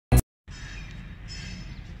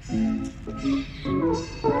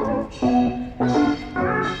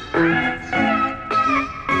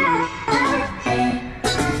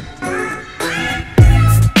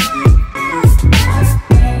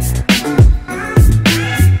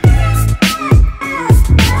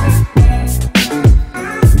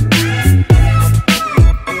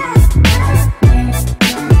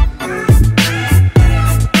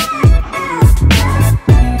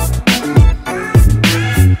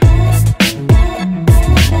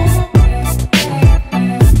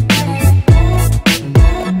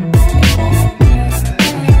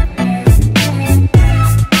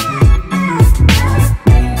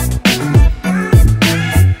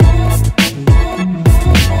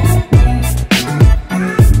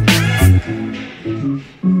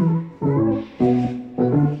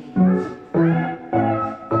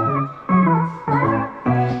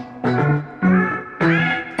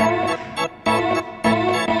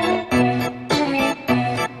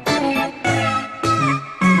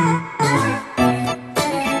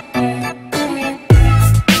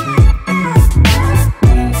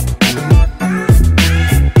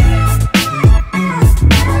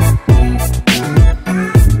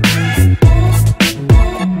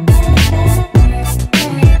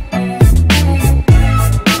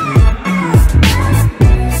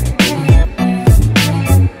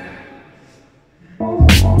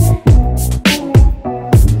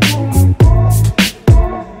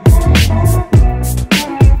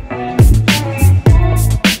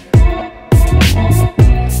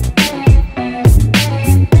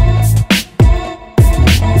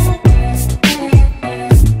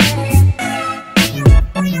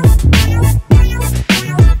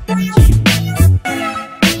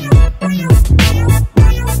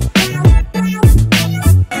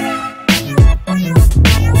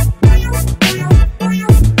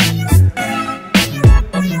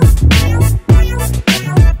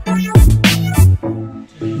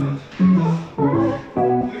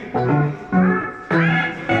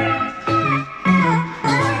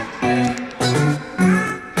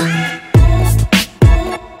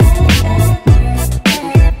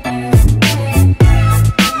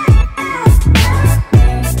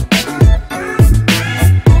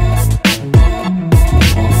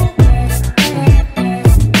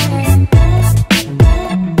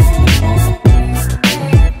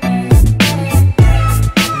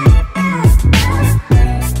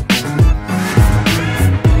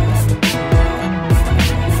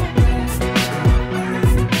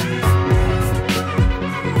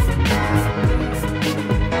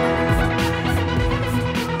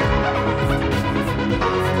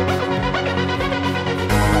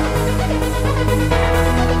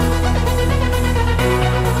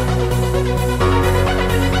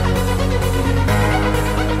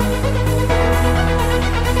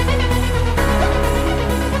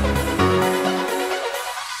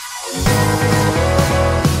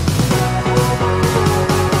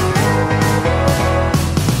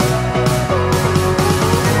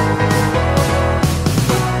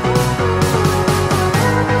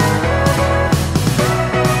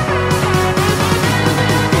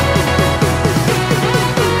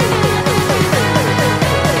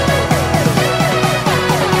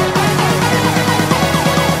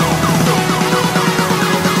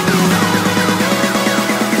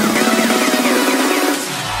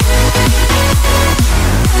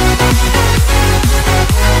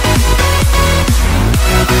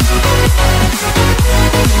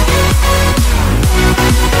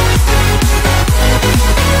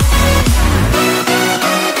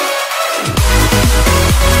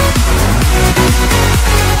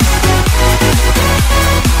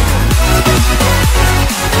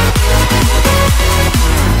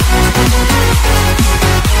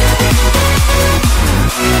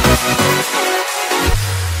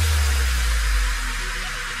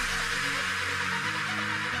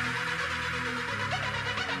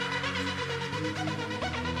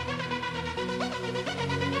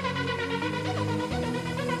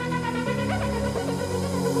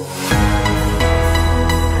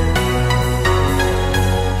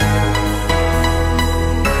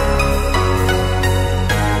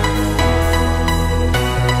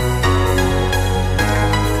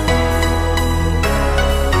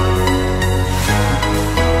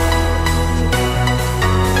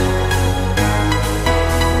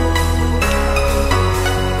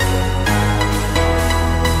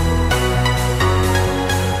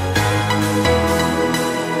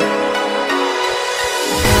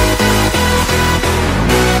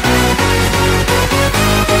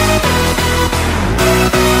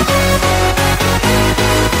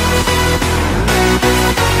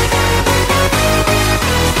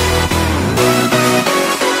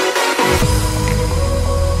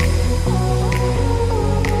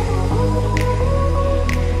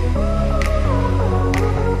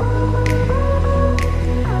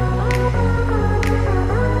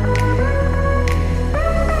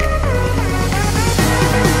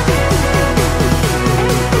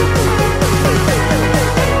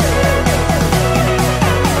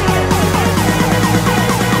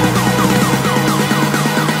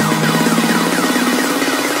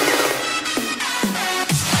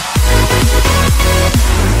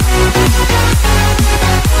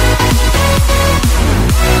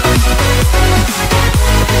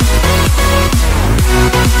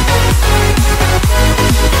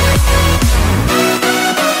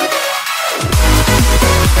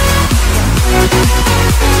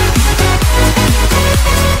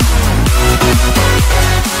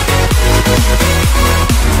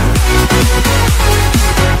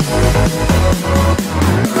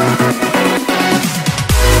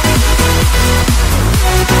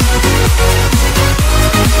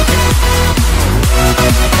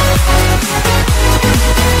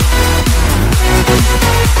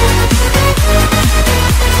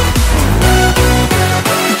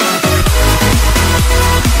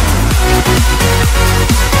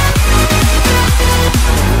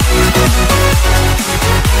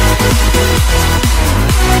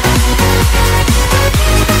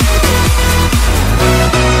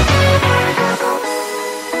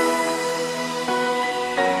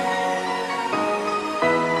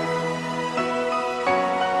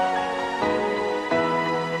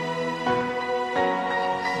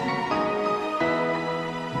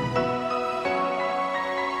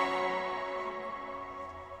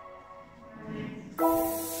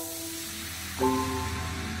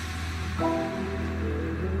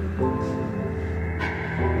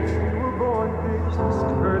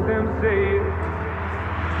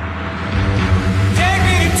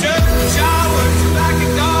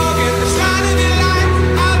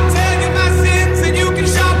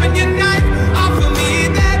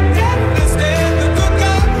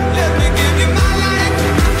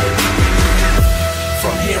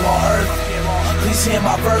hear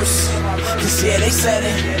my verse, cause yeah, they said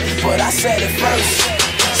it, but I said it first.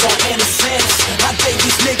 So in a sense, I gave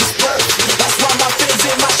these niggas birth. That's why my fans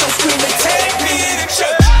in my show screaming, take me to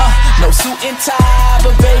church. No suit and tie,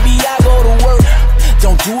 but baby, I go to work.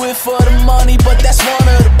 Don't do it for the money, but that's one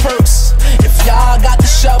of the perks. If y'all got the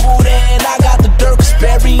shovel, then I got the dirt. Cause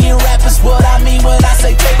burying rappers what I mean when I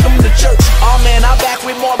say take them to church. Oh man, I'm back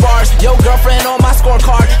with more bars. Yo, girlfriend on my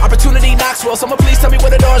scorecard. Opportunity knocks well, someone please tell me where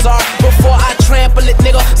the doors are before I trample it,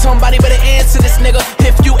 nigga. Somebody better answer this, nigga.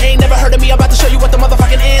 If you ain't never heard of me, I'm about to show you what the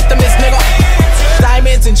motherfucking anthem is, nigga.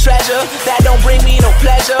 Diamonds and treasure, that don't bring me no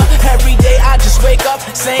pleasure. Every day I just wake up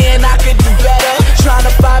saying I could do better. Trying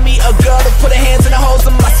to find me a girl to put her hands in the holes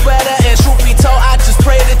of my sweater. And truth be told, I just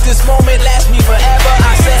pray that this moment lasts me forever.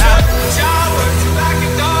 I said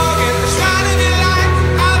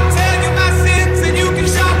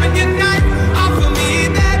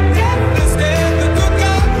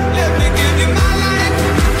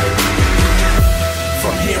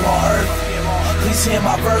hear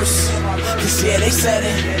my verse, cause yeah, they said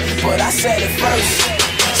it, but I said it first.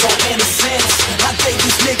 So in a sense, I gave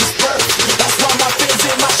these niggas birth. That's why my fans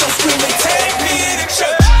in my show screaming, take me to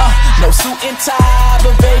church. No suit and tie,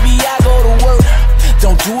 but baby, I go to work.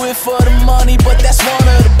 Don't do it for the money, but that's one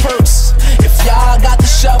of the perks. If y'all got the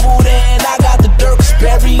shovel, then I got the dirt. Cause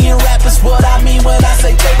burying rappers what I mean when I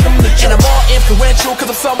say take them to church. And I'm all influential, cause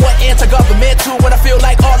I'm somewhat anti-governmental. When I feel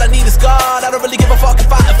like all I need is God, I don't really give a fuck if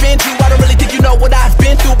I offend you. I don't really think you know what I've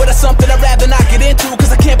been through, but it's something I'd rather not get into. Cause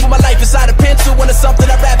I can't put my life inside a pencil when it's something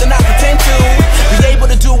I'd rather not pretend to be able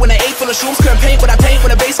to do. When I ate full of shrooms, couldn't paint when I paint. When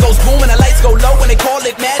the bass goes boom and the lights go low, when they call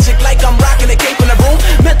it magic, like I'm rocking a cape in the room.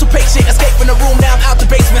 Mental patient, escape from the room, now I'm out the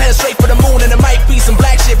basement, headed straight for the moon. And it might be some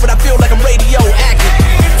black shit, but I feel like I'm radioactive.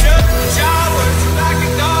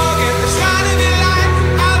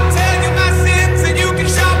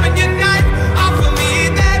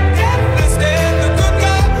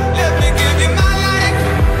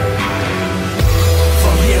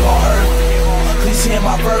 Hear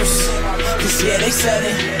my verse, cause yeah, they said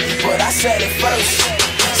it, but I said it first.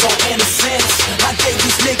 So in a sense, I gave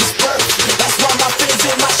these niggas birth. That's why my fans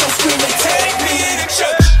in my show screaming, take